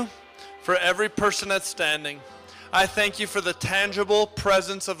thank you for every person that's standing. I thank you for the tangible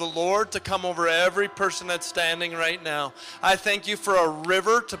presence of the Lord to come over every person that's standing right now. I thank you for a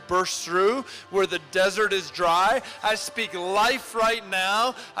river to burst through where the desert is dry. I speak life right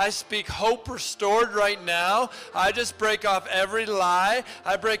now. I speak hope restored right now. I just break off every lie.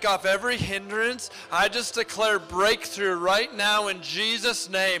 I break off every hindrance. I just declare breakthrough right now in Jesus'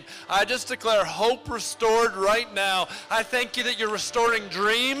 name. I just declare hope restored right now. I thank you that you're restoring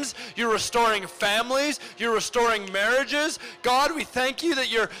dreams. You're restoring families. You're restoring marriages. God, we thank you that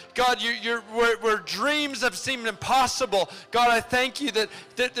you're where dreams have seemed impossible. God, I thank you that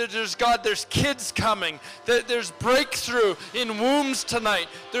there's kids coming. That there's breakthrough in wombs tonight.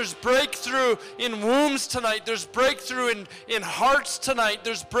 There's breakthrough in wombs tonight. There's breakthrough in hearts tonight.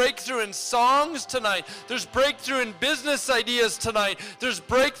 There's breakthrough in songs tonight. There's breakthrough in business ideas tonight. There's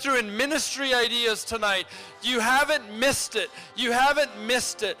breakthrough in ministry ideas tonight. You haven't missed it. You haven't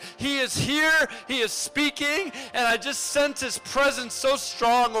missed it. He is here. He is speaking. And I just sense his presence so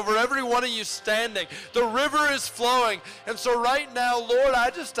strong over every one of you standing. The river is flowing. And so right now, Lord, I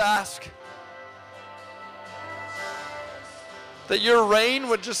just ask that your rain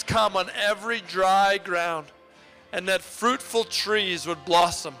would just come on every dry ground and that fruitful trees would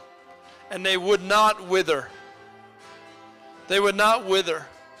blossom and they would not wither. They would not wither.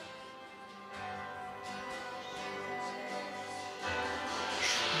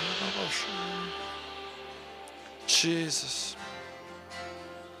 Jesus.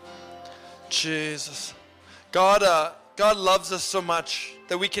 Jesus. God loves us so much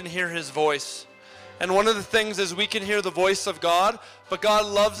that we can hear his voice. And one of the things is we can hear the voice of God, but God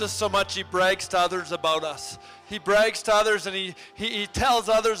loves us so much he brags to others about us. He brags to others and he tells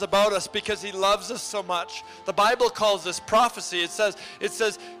others about us because he loves us so much. The Bible calls this prophecy. It says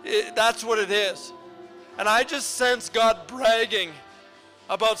that's what it is. And I just sense God bragging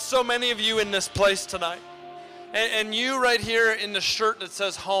about so many of you in this place tonight. And you right here in the shirt that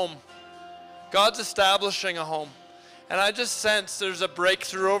says home. God's establishing a home. And I just sense there's a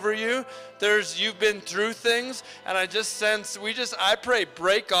breakthrough over you. You've been through things, and I just sense, I pray,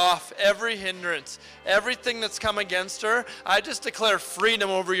 break off every hindrance, everything that's come against her. I just declare freedom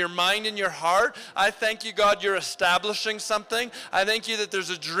over your mind and your heart. I thank you, God, you're establishing something. I thank you that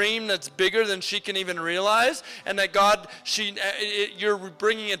there's a dream that's bigger than she can even realize, and that God, you're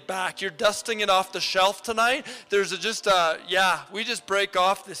bringing it back. You're dusting it off the shelf tonight. We just break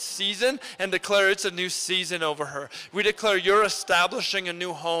off this season and declare it's a new season over her. We declare you're establishing a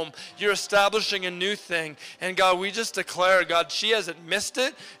new home. You're establishing a new thing. And God, we just declare, God, she hasn't missed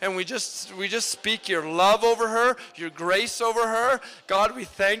it. And we just speak your love over her, your grace over her. God, we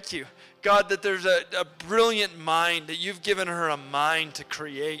thank you. God, that there's a brilliant mind, that you've given her a mind to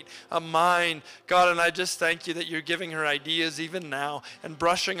create, a mind. God, and I just thank you that you're giving her ideas even now and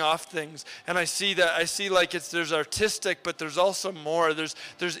brushing off things. And I see like there's artistic, but there's also more.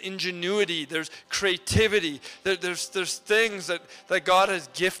 There's ingenuity, there's creativity, there's things that God has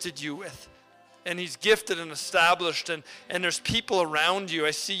gifted you with. And he's gifted and established, and there's people around you.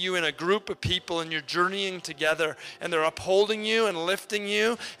 I see you in a group of people, and you're journeying together, and they're upholding you and lifting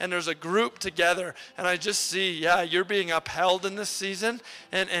you, and there's a group together. And I just see, you're being upheld in this season,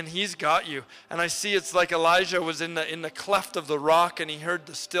 and he's got you. And I see it's like Elijah was in the cleft of the rock, and he heard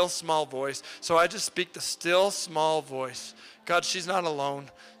the still small voice. So I just speak the still small voice. God, she's not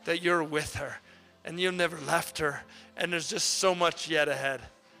alone, that you're with her, and you've never left her, and there's just so much yet ahead.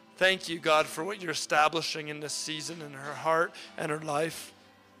 Thank you, God, for what you're establishing in this season in her heart and her life.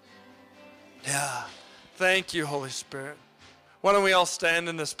 Yeah. Thank you, Holy Spirit. Why don't we all stand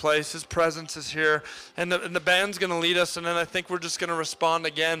in this place? His presence is here. And the band's going to lead us, and then I think we're just going to respond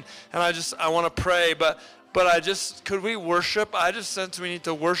again. And I want to pray, but could we worship? I just sense we need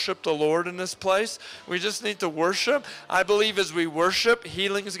to worship the Lord in this place. We just need to worship. I believe as we worship,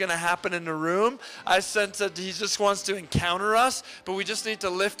 healing is going to happen in the room. I sense that he just wants to encounter us, but we just need to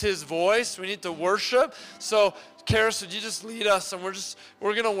lift his voice. We need to worship. So, Karis, would you just lead us, and we're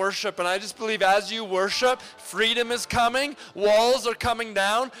going to worship. And I just believe as you worship, freedom is coming, walls are coming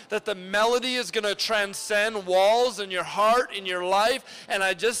down, that the melody is going to transcend walls in your heart, in your life. And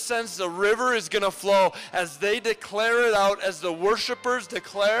I just sense the river is going to flow as they declare it out, as the worshipers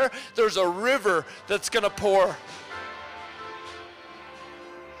declare, there's a river that's going to pour.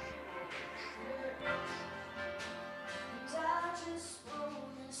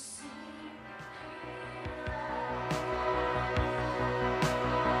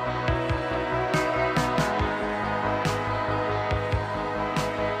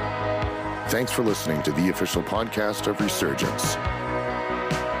 Thanks for listening to the official podcast of Resurgence.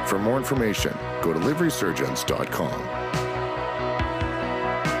 For more information, go to liveresurgence.com.